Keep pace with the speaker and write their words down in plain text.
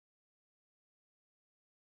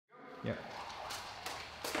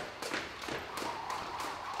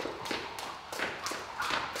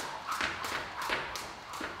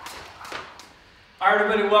Hi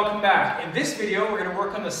everybody, welcome back. In this video, we're going to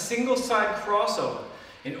work on the single side crossover.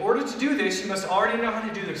 In order to do this, you must already know how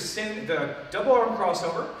to do the double arm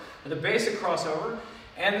crossover, or the basic crossover,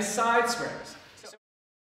 and the side swings.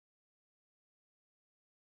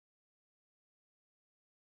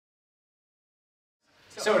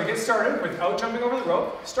 So to get started, without jumping over the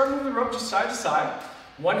rope, start moving the rope just side to side.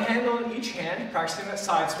 One hand on each hand, practicing that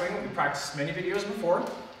side swing that we practiced many videos before.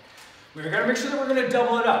 We're going to make sure that we're going to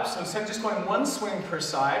double it up. So instead of just going one swing per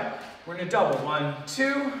side, we're going to double. 1,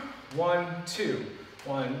 2, 1, 2,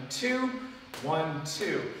 1, 2, 1,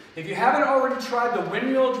 2. If you haven't already tried the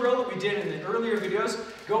windmill drill that we did in the earlier videos,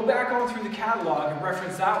 go back on through the catalog and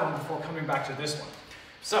reference that one before coming back to this one.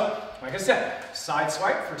 So, like I said, side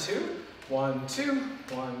swipe for 2. 1, 2,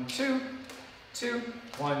 1, 2, 2,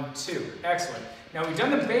 1, 2. Excellent. Now we've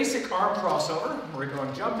done the basic arm crossover. We're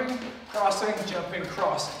going jumping, crossing,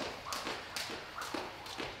 crossing.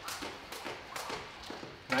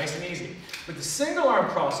 Nice and easy. With the single arm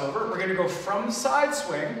crossover, we're going to go from the side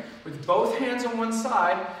swing with both hands on one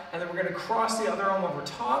side, and then we're going to cross the other arm over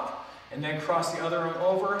top, and then cross the other arm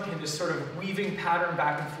over in this sort of weaving pattern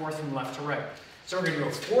back and forth from left to right. So we're going to go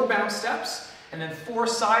 4 bounce steps, and then 4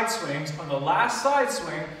 side swings. On the last side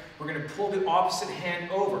swing, we're going to pull the opposite hand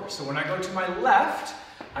over. So when I go to my left,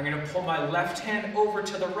 I'm going to pull my left hand over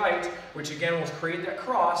to the right, which again will create that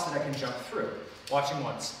cross that I can jump through. Watching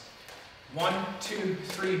once. 1, 2,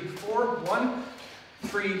 3, 4, 1,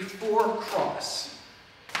 3, 4, cross.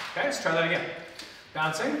 Okay, let's try that again.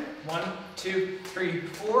 Bouncing, 1, 2, 3,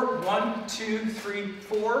 4, 1, 2, 3,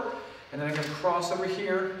 4, and then I'm going to cross over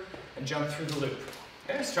here and jump through the loop.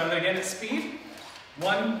 Okay, let's try that again at speed.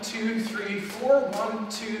 1, 2, 3, 4, 1,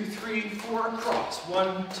 2, 3, 4, cross.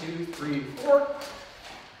 1, 2, 3, 4,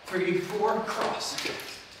 3, 4, cross.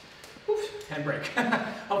 Oof, hand break.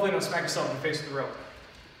 Hopefully don't smack yourself in the face with the rope.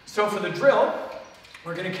 So for the drill,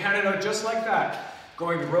 we're going to count it out just like that.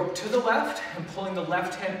 Going the rope to the left and pulling the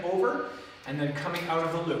left hand over and then coming out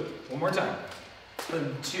of the loop. One more time.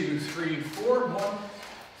 1, 2, 3, 4, 1,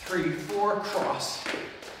 3, 4, cross.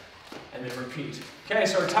 And then repeat. Okay,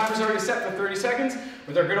 so our timer's already set for 30 seconds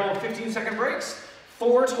with our good old 15-second breaks.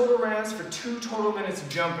 4 total rounds for 2 total minutes of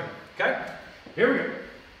jumping. Okay, here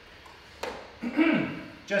we go.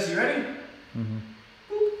 Jesse, you ready? Mm-hmm.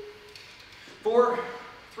 4,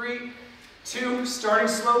 3, 2, starting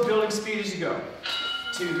slow, building speed as you go.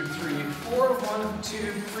 2, 3, 4, 1, 2,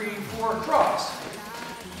 3, 4, cross.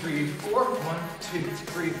 3, 4, 1, 2,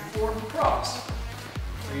 3, 4, cross.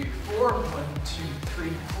 3, 4, 1, 2, 3,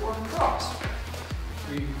 4, cross.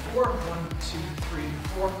 3, 4, 1, 2, 3,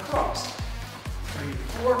 4, cross. 3,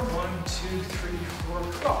 4, 1, 2, 3, 4,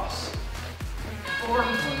 cross. 4, 1,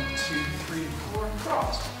 2, 3, 4,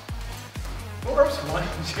 cross. 4, 1,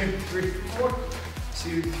 2, 3, 4,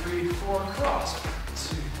 2, 3, 4, cross.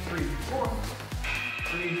 2, 3, 4,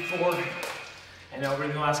 3, 4, and now we're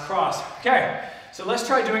in the last cross. Okay, so let's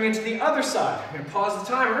try doing it to the other side. I'm going to pause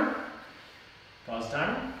the timer. Pause the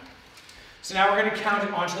timer. So now we're going to count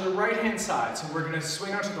it onto the right-hand side. So we're going to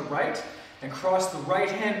swing onto the right and cross the right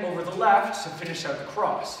hand over the left to finish out the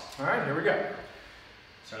cross. All right, here we go.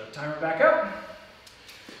 Start the timer back up.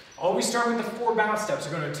 Always start with the 4 bounce steps.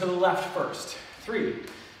 We're going to the left first. 3,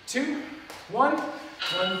 2, 1.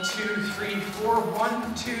 1, 2, 3, 4.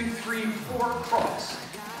 1, 2, 3, 4. Cross.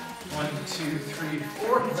 1, 2, 3,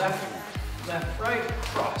 4. Left, left, right.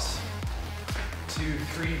 Cross. 2,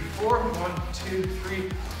 3, 4. 1, 2,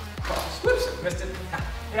 3. Cross. Whoops, missed it.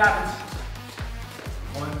 It happens.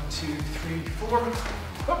 1, 2, 3, 4.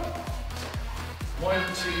 Whoop. 1,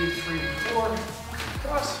 2, 3, 4.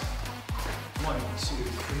 Cross. 1, 2,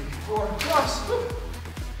 3, 4. Cross. Whoop.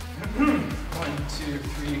 1, 2,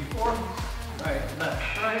 3, 4. Right,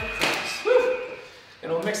 left, right, cross. Woo!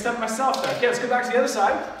 It'll mix up myself there. Okay, let's go back to the other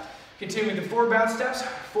side. Continue with the 4 bounce steps,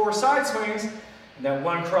 4 side swings, and then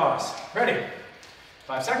 1 cross. Ready?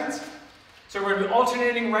 5 seconds. So we're going to be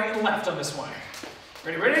alternating right and left on this one.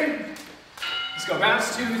 Ready, ready? Let's go.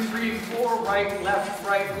 Bounce, 2, 3, 4, right, left,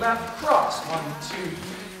 cross. 1,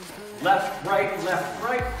 2, left, right,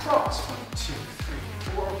 cross. 1, 2, 3,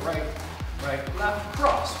 4, right, left,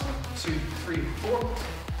 cross. 1, 2, 3, 4,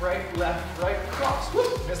 right, left, cross.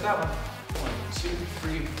 Whoop, missed that one. 1, 2,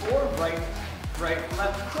 3, 4, right,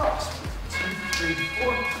 left, cross. 1, 2, 3,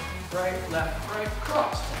 4, right, left,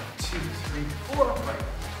 cross. 1, 2, 3, 4, right,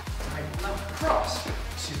 left, cross.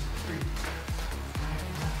 2, 3,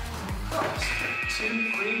 right, cross. 2,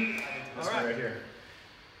 3. All right, right here.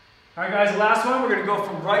 All right, guys, the last one. We're going to go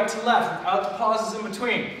from right to left without the pauses in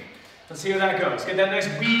between. Let's see how that goes. Get that nice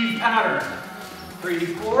weave pattern. 3,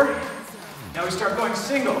 4. Now we start going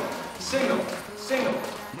single, single, single,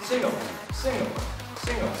 single, single,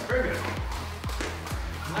 Singles, very good.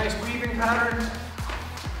 Nice weaving pattern.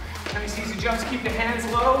 Nice easy jumps, keep the hands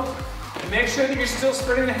low. And make sure that you're still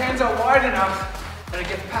spreading the hands out wide enough that it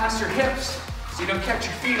gets past your hips so you don't catch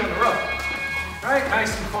your feet on the rope. Right?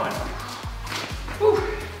 Nice and fun. Whew.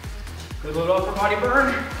 Good little upper body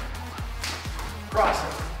burn. Cross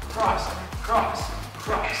it, cross it, cross,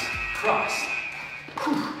 cross, cross.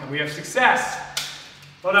 Whew. And we have success.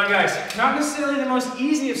 Well done, guys. Not necessarily the most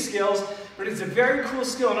easy of skills, but it's a very cool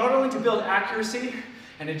skill, not only to build accuracy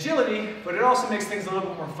and agility, but it also makes things a little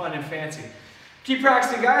bit more fun and fancy. Keep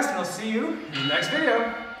practicing, guys, and I'll see you in the next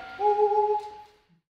video. Woo.